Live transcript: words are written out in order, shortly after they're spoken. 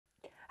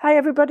Hi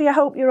everybody, I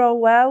hope you're all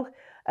well.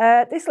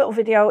 This little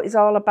video is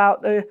all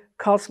about the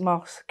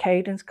Cosmos,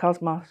 Cadence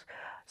Cosmos.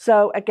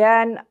 So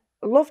again,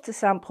 I love to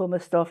sample my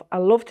stuff. I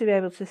love to be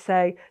able to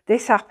say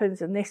this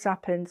happens and this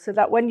happens so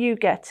that when you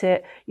get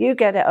it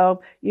home,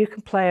 you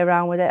can play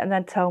around with it and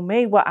then tell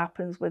me what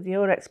happens with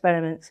your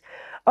experiments.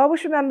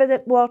 Always remember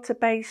that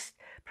water-based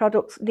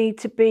products need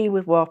to be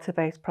with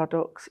water-based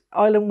products.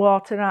 Oil and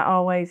water aren't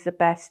always the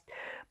best.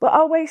 But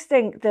always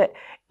think that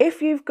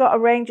if you've got a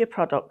range of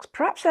products,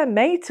 perhaps they're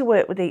made to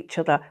work with each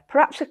other.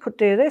 Perhaps it could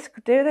do this,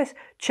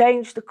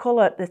 change the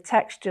colour, the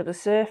texture, the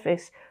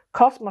surface.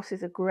 Cosmos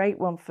is a great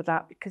one for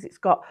that because it's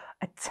got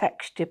a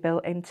texture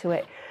built into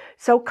it.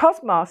 So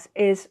Cosmos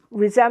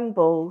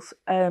resembles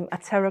a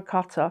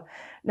terracotta.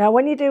 Now,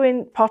 when you're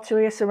doing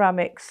pottery or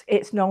ceramics,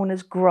 it's known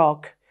as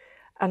grog.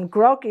 And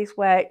grog is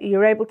where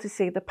you're able to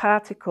see the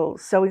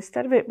particles. So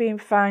instead of it being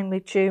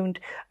finely tuned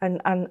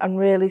and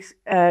really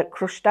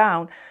crushed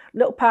down,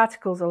 little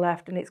particles are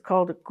left and it's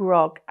called a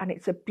grog. And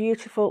it's a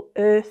beautiful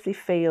earthy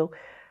feel.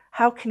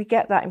 How can you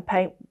get that in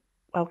paint?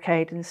 Well,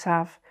 Cadence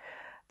have.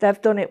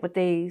 They've done it with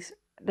these.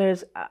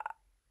 There's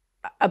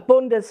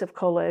abundance of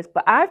colours,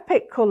 but I've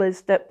picked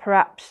colours that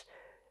perhaps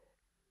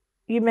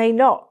you may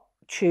not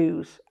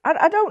choose.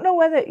 I don't know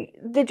whether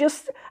they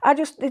just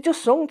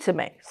sung to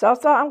me, so I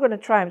thought I'm going to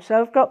try them. So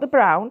I've got the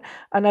brown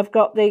and I've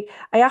got I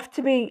have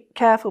to be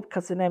careful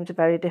because the names are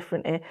very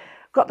different here.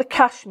 I've got the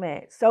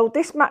cashmere, so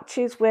this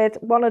matches with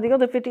one of the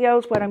other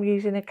videos where I'm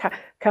using a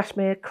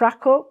cashmere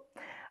crackle,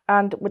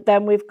 and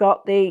then we've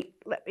got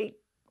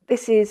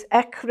this is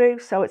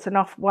ecru, so it's an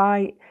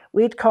off-white.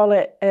 We'd call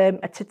it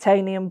a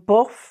titanium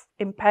buff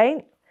in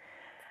paint,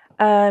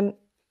 and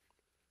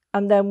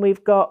then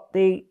we've got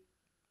the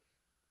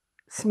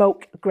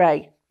smoke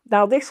grey.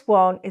 Now this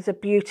one is a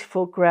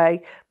beautiful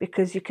grey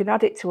because you can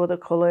add it to other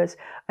colours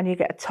and you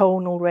get a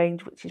tonal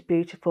range which is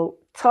beautiful.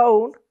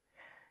 Tone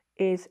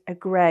is a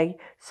grey,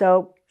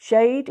 so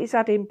shade is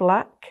adding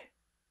black,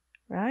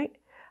 right?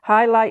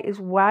 Highlight is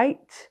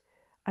white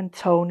and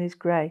tone is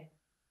grey.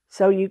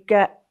 So you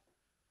get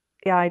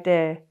the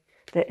idea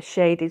that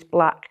shade is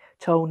black,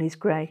 tone is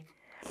grey.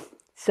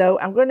 So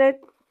I'm going to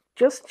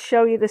just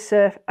show you the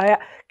surface.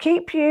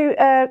 Keep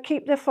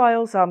the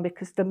foils on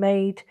because they're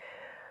made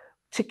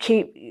to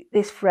keep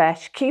this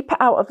fresh. Keep it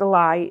out of the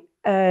light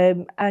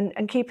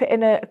and keep it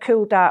in a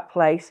cool, dark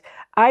place.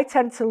 I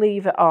tend to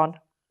leave it on.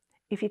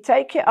 If you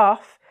take it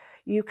off,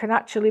 you can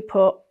actually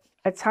put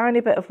a tiny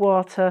bit of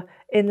water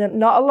in there,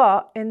 not a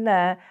lot in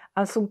there,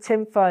 and some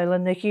tin foil,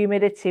 and the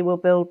humidity will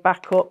build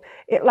back up.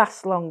 It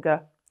lasts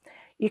longer.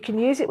 You can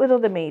use it with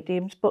other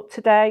mediums, but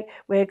today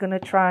we're going to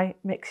try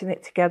mixing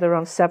it together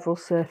on several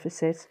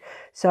surfaces.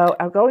 So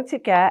I've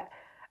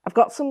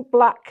got some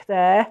black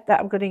there that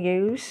I'm going to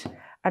use,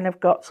 and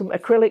I've got some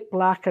acrylic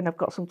black and I've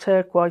got some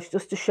turquoise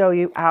just to show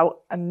you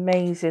how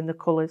amazing the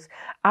colours.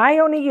 I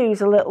only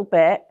use a little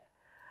bit.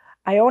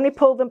 I only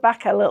pull them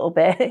back a little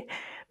bit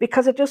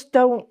because I just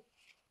don't,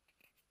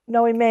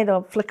 knowing me,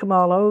 they'll flick them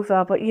all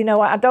over. But you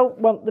know, I don't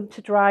want them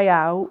to dry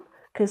out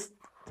because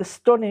the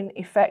stunning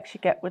effects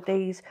you get with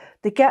these,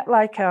 they get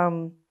like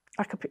a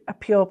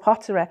pure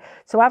pottery.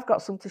 So I've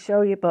got some to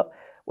show you, but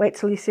wait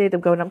till you see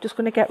them going. I'm just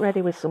going to get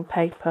ready with some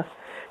paper.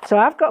 So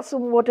I've got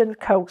some wooden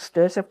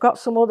coasters. I've got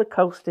some other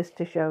coasters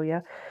to show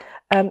you.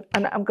 And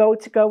I'm going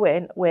to go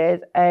in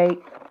with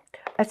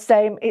it's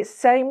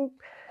same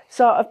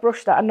sort of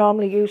brush that I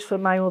normally use for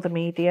my other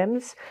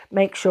mediums.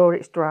 Make sure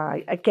it's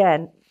dry.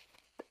 Again,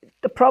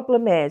 the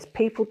problem is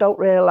people don't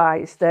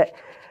realise that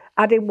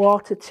adding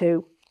water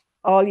to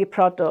all your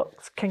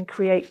products can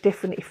create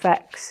different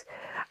effects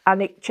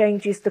and it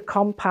changes the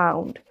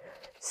compound.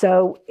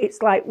 So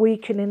it's like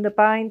weakening the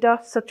binder.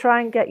 So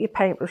try and get your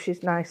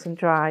paintbrushes nice and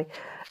dry.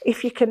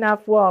 If you can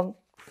have one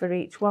for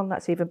each one,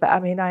 that's even better. I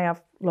mean, I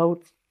have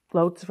loads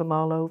of them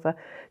all over.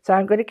 So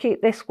I'm going to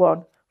keep this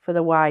one for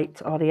the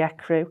white or the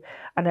ecru.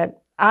 And then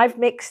I've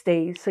mixed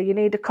these, so you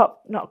need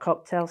not a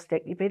cocktail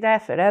stick. You'll be there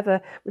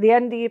forever. With the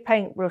end of your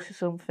paintbrush or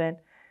something,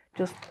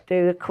 just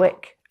do a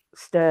quick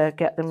stir,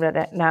 get them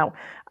ready. Now,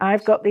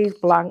 I've got these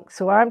blanks,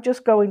 so I'm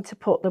just going to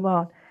put them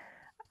on.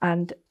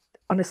 And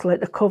honestly,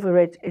 the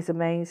coverage is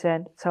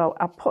amazing. So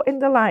I'll put in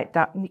the light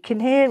down, and you can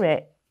hear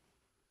it.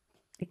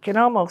 You can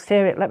almost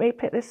hear it. Let me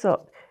pick this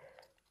up.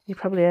 You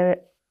probably hear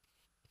it.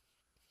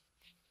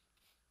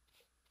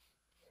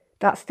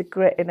 That's the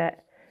grit in it.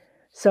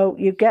 So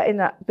you're getting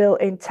that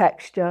built-in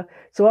texture.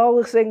 So all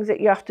the things that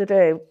you have to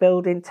do,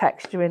 building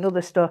texture and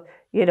other stuff,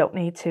 you don't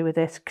need to with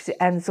this because it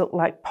ends up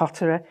like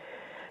pottery.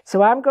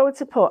 So I'm going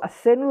to put a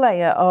thin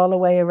layer all the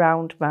way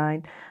around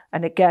mine.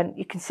 And again,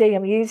 you can see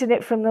I'm using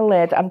it from the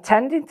lid. I'm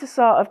tending to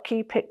sort of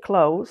keep it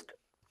closed.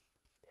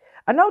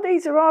 I know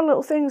these are all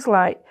little things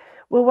like,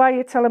 well, why are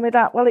you telling me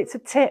that? Well, it's a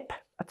tip,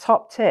 a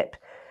top tip.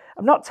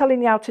 I'm not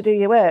telling you how to do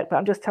your work, but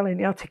I'm just telling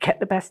you how to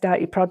get the best out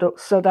of your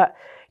products so that,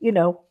 you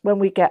know, when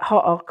we get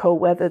hot or cold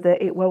weather,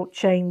 that it won't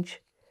change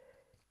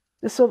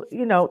the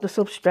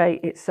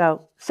substrate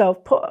itself. So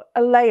put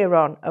a layer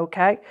on,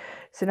 okay?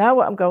 So now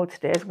what I'm going to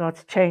do is I'm going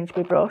to change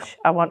my brush.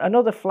 I want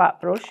another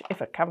flat brush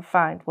if I can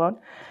find one.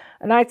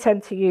 And I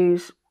tend to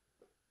use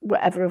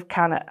whatever I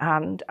can at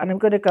hand, and I'm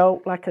going to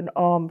go like an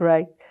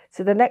ombre.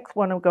 So the next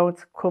one I'm going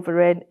to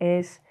cover in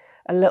is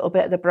a little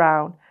bit of the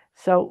brown,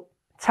 so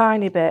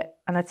tiny bit,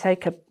 and I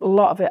take a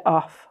lot of it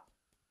off,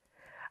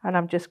 and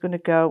I'm just going to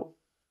go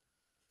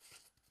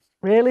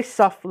really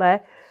softly,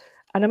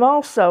 and I'm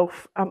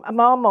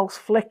almost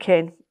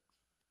flicking,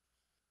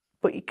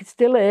 but you can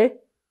still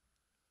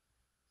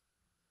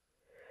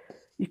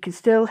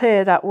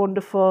hear that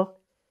wonderful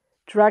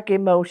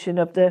dragging motion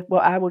of the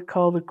what I would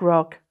call the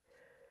grog.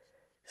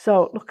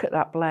 So look at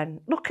that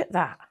blend. Look at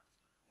that.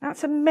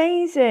 That's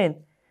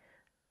amazing.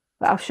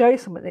 But I'll show you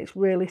something that's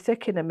really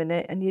thick in a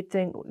minute, and you'd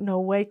think, no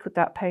way could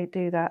that paint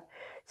do that.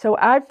 So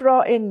I've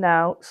brought in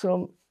now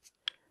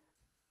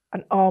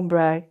an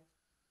ombre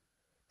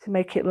to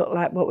make it look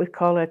like what we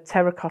call a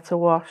terracotta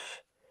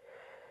wash.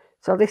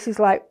 So this is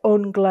like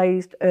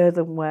unglazed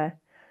earthenware.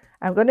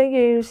 I'm going to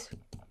use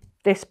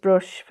this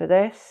brush for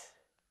this.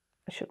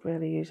 I should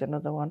really use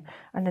another one.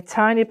 And a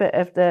tiny bit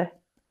of the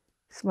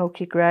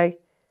smoky grey.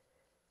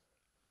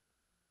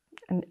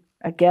 And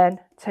again,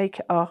 take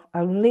it off.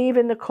 I'm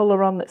leaving the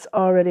colour on that's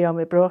already on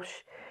my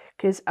brush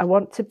because I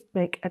want to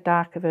make a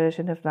darker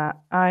version of that.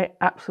 I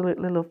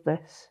absolutely love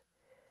this.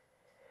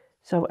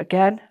 So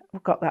again,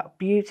 we've got that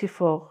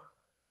beautiful,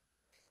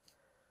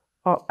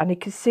 and you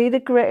can see the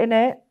grit in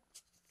it.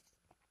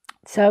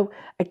 So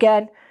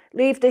again,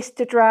 leave this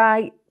to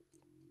dry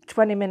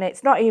 20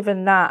 minutes, not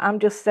even that. I'm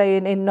just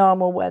saying in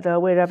normal weather,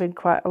 we're having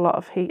quite a lot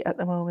of heat at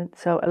the moment.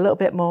 So a little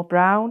bit more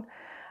brown.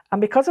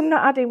 And because I'm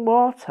not adding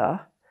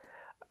water,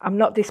 I'm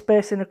not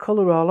dispersing the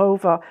colour all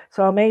over,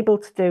 so I'm able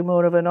to do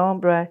more of an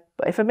ombre.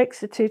 But if I mix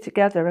the two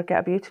together, I get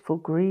a beautiful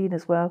green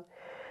as well.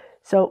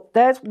 So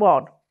there's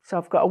one. So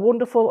I've got a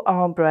wonderful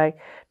ombre.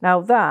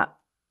 Now that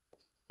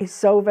is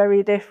so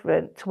very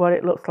different to what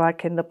it looks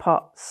like in the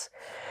pots.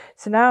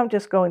 So now I'm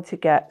just going to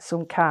get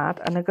some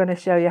card, and I'm going to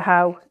show you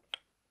how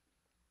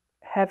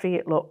heavy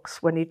it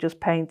looks when you just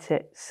paint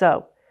it.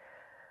 So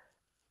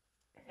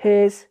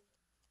here's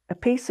a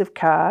piece of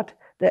card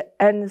that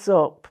ends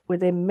up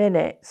within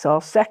minutes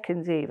or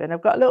seconds even.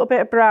 I've got a little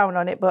bit of brown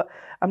on it, but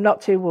I'm not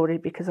too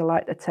worried because I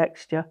like the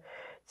texture.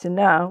 So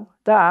now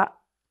that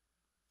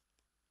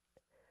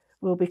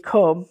will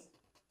become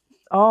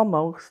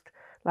almost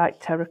like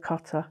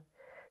terracotta.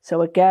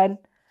 So again,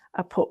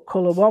 I put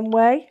colour one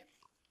way,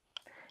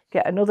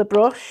 get another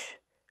brush,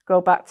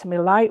 go back to my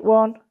light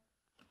one.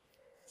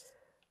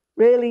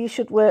 Really, you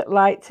should work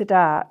light to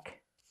dark,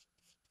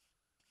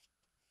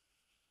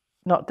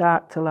 not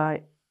dark to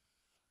light.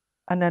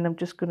 And then I'm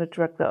just going to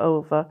drag that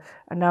over.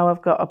 And now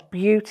I've got a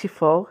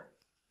beautiful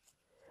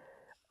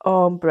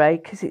ombre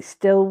because it's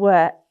still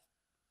wet.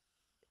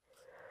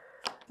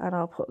 And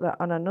I'll put that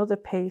on another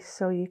piece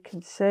so you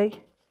can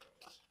see.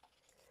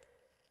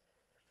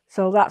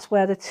 So that's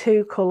where the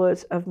two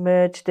colours have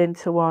merged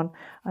into one.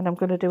 And I'm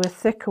going to do a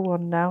thicker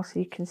one now so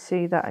you can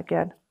see that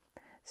again.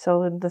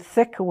 So in the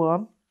thicker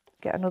one,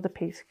 get another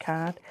piece of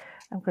card.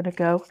 I'm going to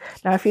go.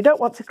 Now, if you don't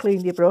want to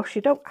clean your brush,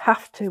 you don't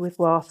have to with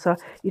water.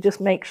 You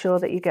just make sure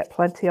that you get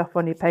plenty off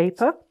on your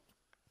paper.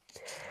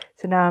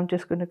 So now I'm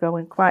just going to go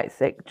in quite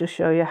thick, just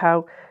show you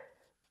how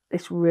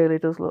this really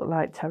does look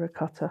like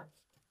terracotta.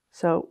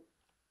 So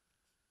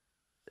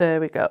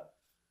there we go.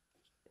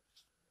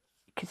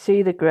 You can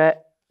see the grit.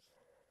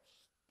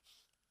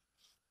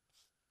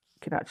 You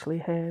can actually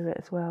hear it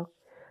as well.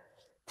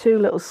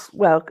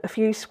 A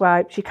few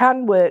swipes. You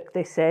can work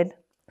this in.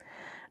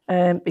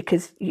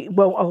 Because it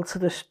won't alter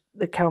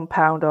the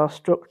compound or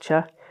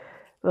structure.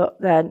 But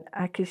then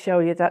I can show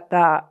you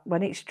that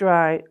when it's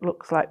dry,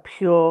 looks like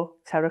pure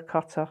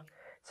terracotta.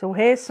 So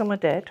here's some I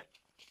did,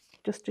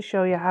 just to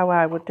show you how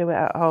I would do it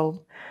at home.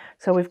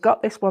 So we've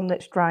got this one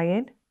that's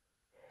drying.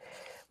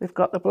 We've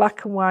got the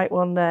black and white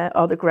one there,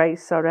 or the grey,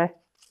 sorry.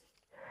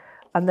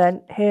 And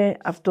then here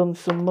I've done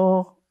some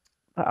more,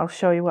 but I'll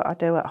show you what I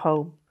do at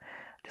home.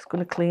 I'm just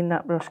going to clean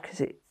that brush because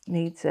it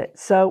needs it.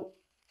 So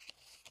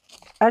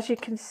as you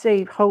can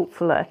see,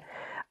 hopefully,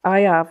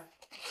 I have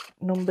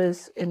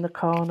numbers in the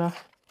corner.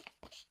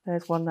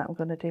 There's one that I'm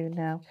going to do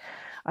now.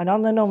 And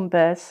on the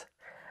numbers,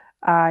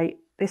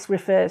 this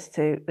refers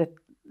to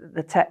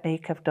the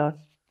technique I've done.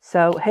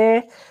 So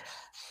here,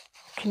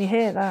 can you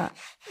hear that?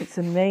 It's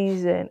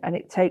amazing. And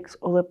it takes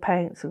other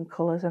paints and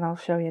colours, and I'll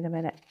show you in a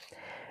minute.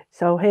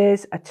 So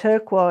here's a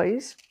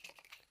turquoise.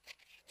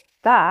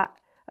 That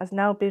has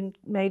now been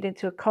made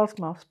into a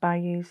cosmos by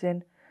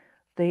using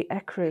the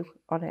ecru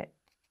on it.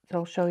 So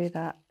I'll show you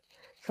that.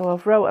 So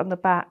I've wrote on the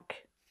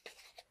back,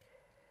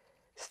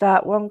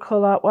 start one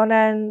colour at one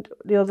end,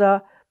 the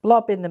other,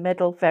 blob in the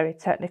middle, very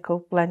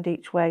technical, blend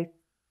each way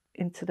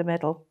into the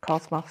middle,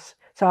 cosmos.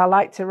 So I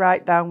like to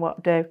write down what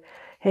I do.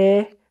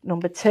 Here,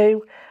 number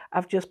 2,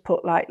 I've just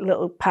put like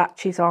little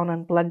patches on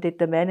and blended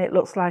them in. It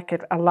looks like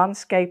a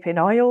landscape in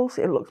oils.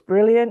 It looks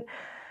brilliant.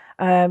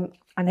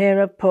 And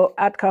here I've put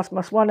add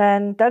cosmos one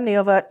end, then the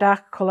other,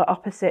 dark colour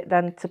opposite,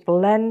 then to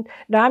blend.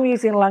 Now I'm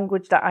using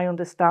language that I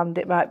understand.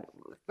 That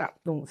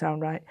doesn't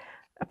sound right.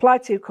 Apply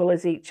 2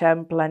 colours each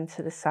end, blend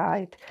to the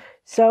side.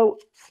 So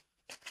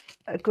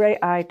a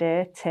great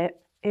idea,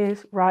 tip,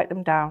 is write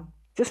them down.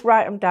 Just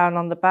write them down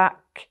on the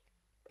back,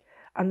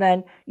 and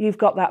then you've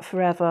got that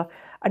forever.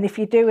 And if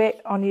you do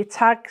it on your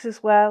tags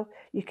as well,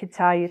 you can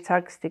tie your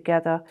tags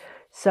together.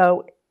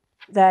 So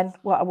then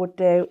what I would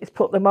do is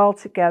put them all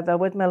together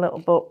with my little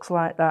books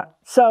like that.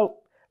 So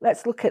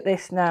let's look at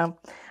this now.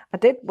 I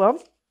did one.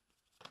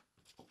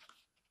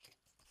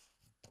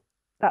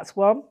 That's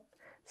one.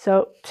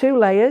 So 2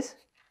 layers.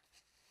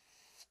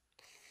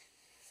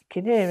 You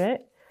can hear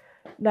it.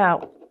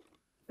 Now,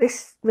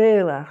 this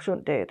really, I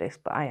shouldn't do this,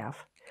 but I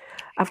have.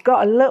 I've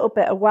got a little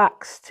bit of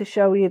wax to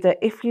show you that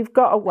if you've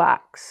got a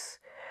wax,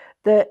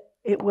 that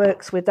it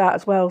works with that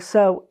as well.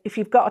 So if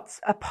you've got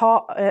a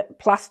pot,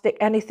 plastic,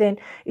 anything,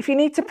 if you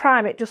need to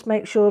prime it, just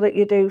make sure that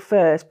you do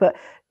first. But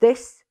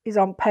this is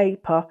on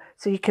paper,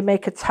 so you can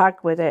make a tag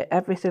with it,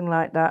 everything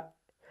like that.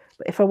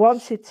 But if I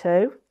wanted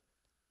to,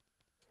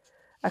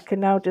 I can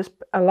now just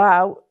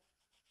allow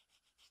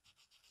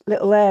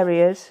little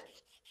areas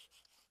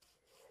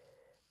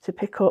to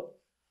pick up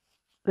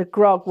the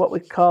grog, what we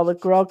call the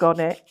grog on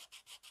it.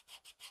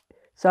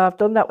 So I've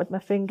done that with my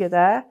finger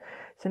there.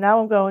 So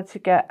now I'm going to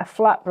get a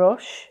flat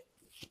brush,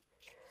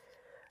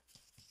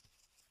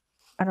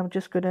 and I'm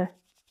just going to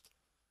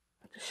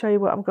show you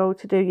what I'm going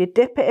to do. You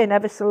dip it in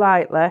ever so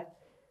lightly,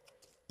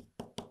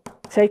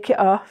 take it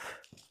off,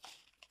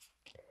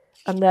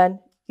 and then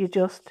you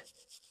just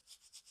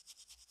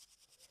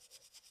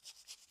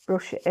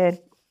brush it in,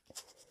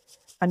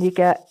 and you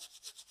get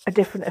a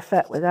different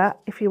effect with that.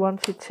 If you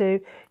wanted to,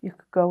 you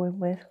could go in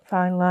with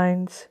fine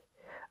lines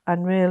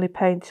and really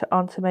paint it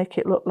on to make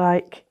it look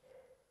like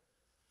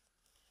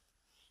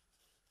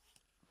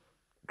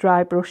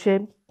dry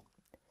brushing.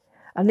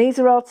 And these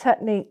are all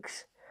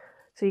techniques,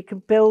 so you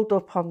can build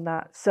up on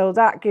that. So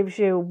that gives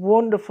you a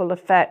wonderful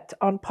effect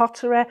on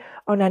pottery,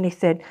 on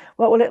anything.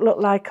 What will it look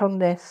like on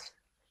this?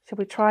 Shall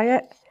we try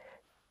it?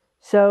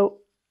 So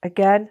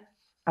again,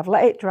 I've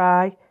let it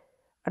dry,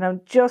 and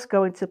I'm just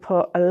going to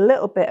put a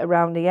little bit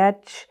around the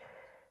edge.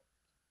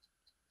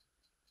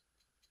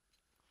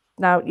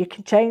 Now you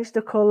can change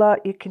the colour,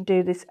 you can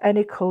do this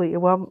any colour you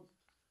want.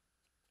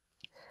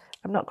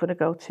 I'm not going to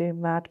go too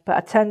mad, but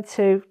I tend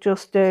to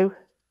just do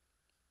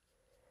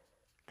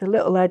the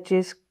little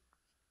edges.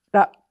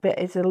 That bit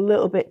is a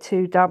little bit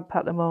too damp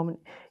at the moment.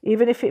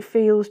 Even if it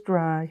feels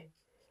dry,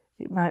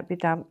 it might be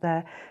damp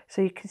there.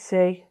 So you can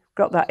see,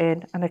 got that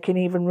in, and I can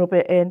even rub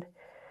it in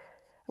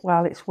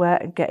while it's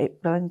wet and get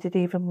it blended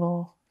even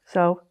more.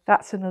 So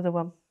that's another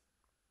one.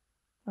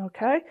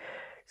 Okay,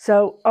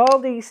 so all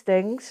these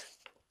things.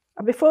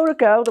 And before I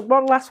go, the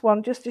one last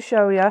one just to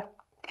show you.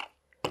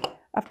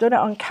 I've done it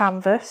on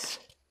canvas,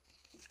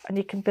 and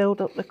you can build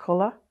up the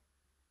colour.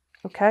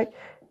 Okay.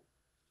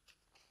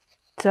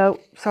 So,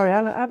 sorry,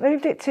 I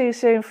moved it too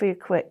soon for you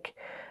quick.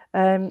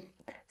 So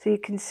you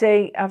can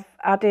see I've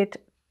added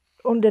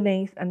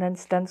underneath and then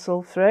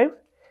stenciled through.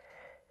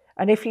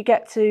 And if you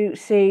get to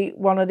see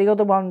one of the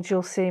other ones,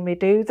 you'll see me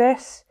do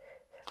this.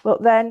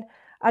 But then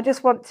I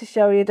just want to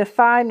show you the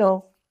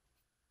final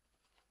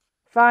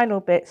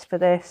bits for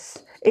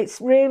this.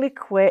 It's really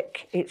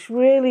quick. It's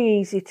really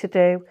easy to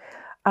do.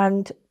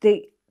 And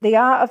the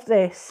art of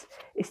this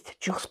is to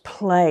just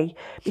play,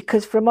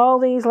 because from all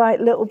these like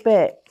little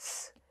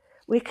bits,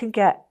 we can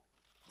get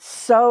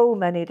so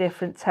many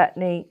different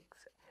techniques.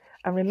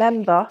 And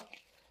remember,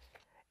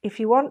 if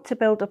you want to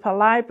build up a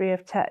library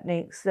of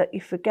techniques that you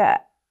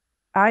forget,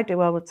 I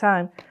do all the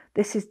time,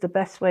 this is the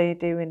best way of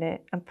doing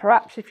it. And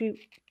perhaps if you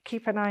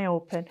keep an eye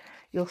open,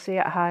 you'll see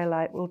at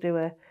highlight, we'll do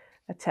a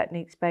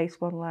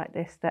techniques-based one like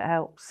this that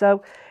helps.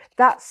 So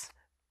that's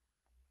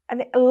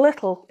a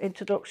little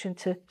introduction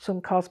to some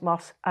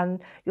Cosmos,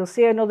 and you'll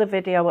see another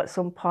video at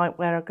some point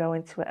where I go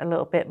into it a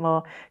little bit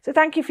more. So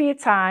thank you for your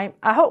time.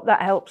 I hope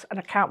that helps, and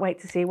I can't wait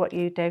to see what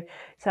you do.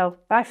 So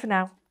bye for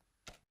now.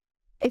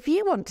 If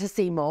you want to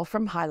see more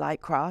from Highlight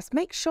Crafts,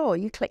 make sure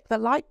you click the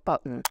like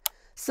button.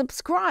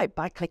 Subscribe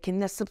by clicking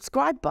the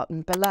subscribe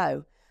button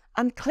below,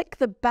 and click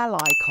the bell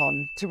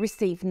icon to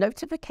receive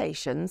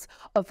notifications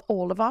of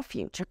all of our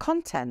future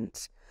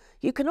content.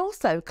 You can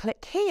also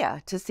click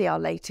here to see our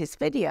latest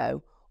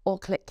video, or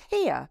click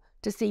here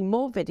to see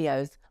more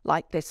videos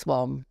like this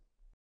one.